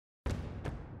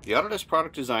The Autodesk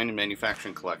Product Design and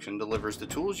Manufacturing Collection delivers the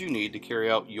tools you need to carry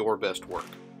out your best work,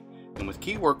 and with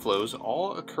key workflows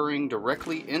all occurring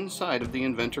directly inside of the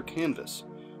Inventor canvas,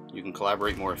 you can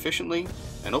collaborate more efficiently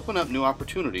and open up new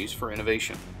opportunities for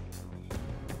innovation.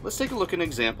 Let's take a look at an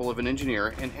example of an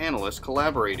engineer and analyst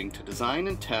collaborating to design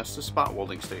and test a spot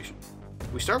welding station.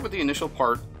 We start with the initial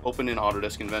part open in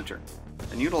Autodesk Inventor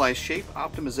and utilize shape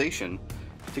optimization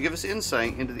to give us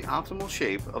insight into the optimal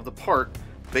shape of the part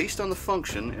based on the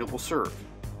function it will serve.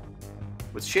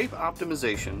 With shape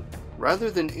optimization,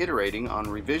 rather than iterating on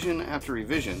revision after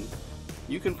revision,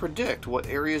 you can predict what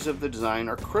areas of the design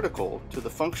are critical to the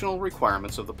functional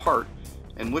requirements of the part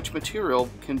and which material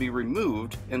can be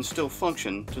removed and still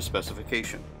function to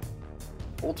specification.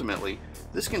 Ultimately,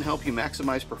 this can help you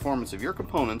maximize performance of your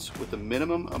components with the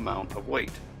minimum amount of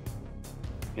weight.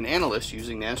 An analyst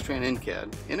using Nastran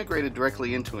In-CAD, integrated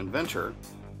directly into Inventor,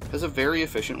 has a very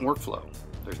efficient workflow.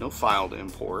 There's no file to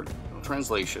import, no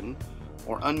translation,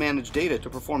 or unmanaged data to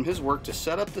perform his work to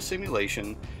set up the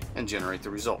simulation and generate the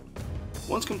result.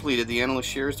 Once completed, the analyst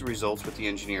shares the results with the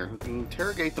engineer, who can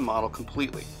interrogate the model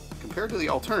completely, compared to the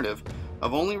alternative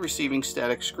of only receiving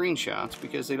static screenshots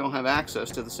because they don't have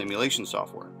access to the simulation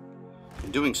software.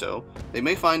 In doing so, they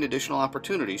may find additional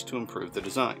opportunities to improve the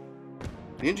design.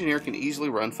 The engineer can easily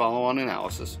run follow-on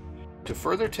analysis to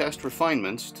further test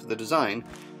refinements to the design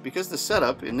because the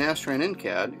setup in Nastran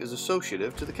In-CAD is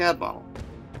associative to the CAD model.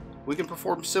 We can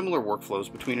perform similar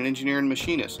workflows between an engineer and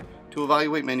machinist to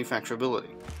evaluate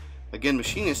manufacturability. Again,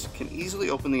 machinists can easily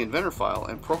open the Inventor file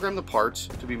and program the parts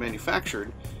to be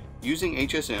manufactured using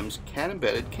HSM's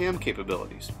CAD-embedded CAM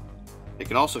capabilities. They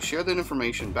can also share that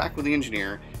information back with the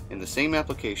engineer in the same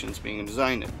applications being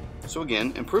designed in. So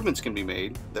again, improvements can be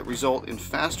made that result in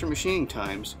faster machining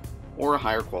times or a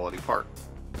higher quality part.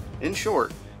 In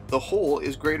short, the whole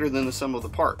is greater than the sum of the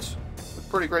parts, with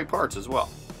pretty great parts as well.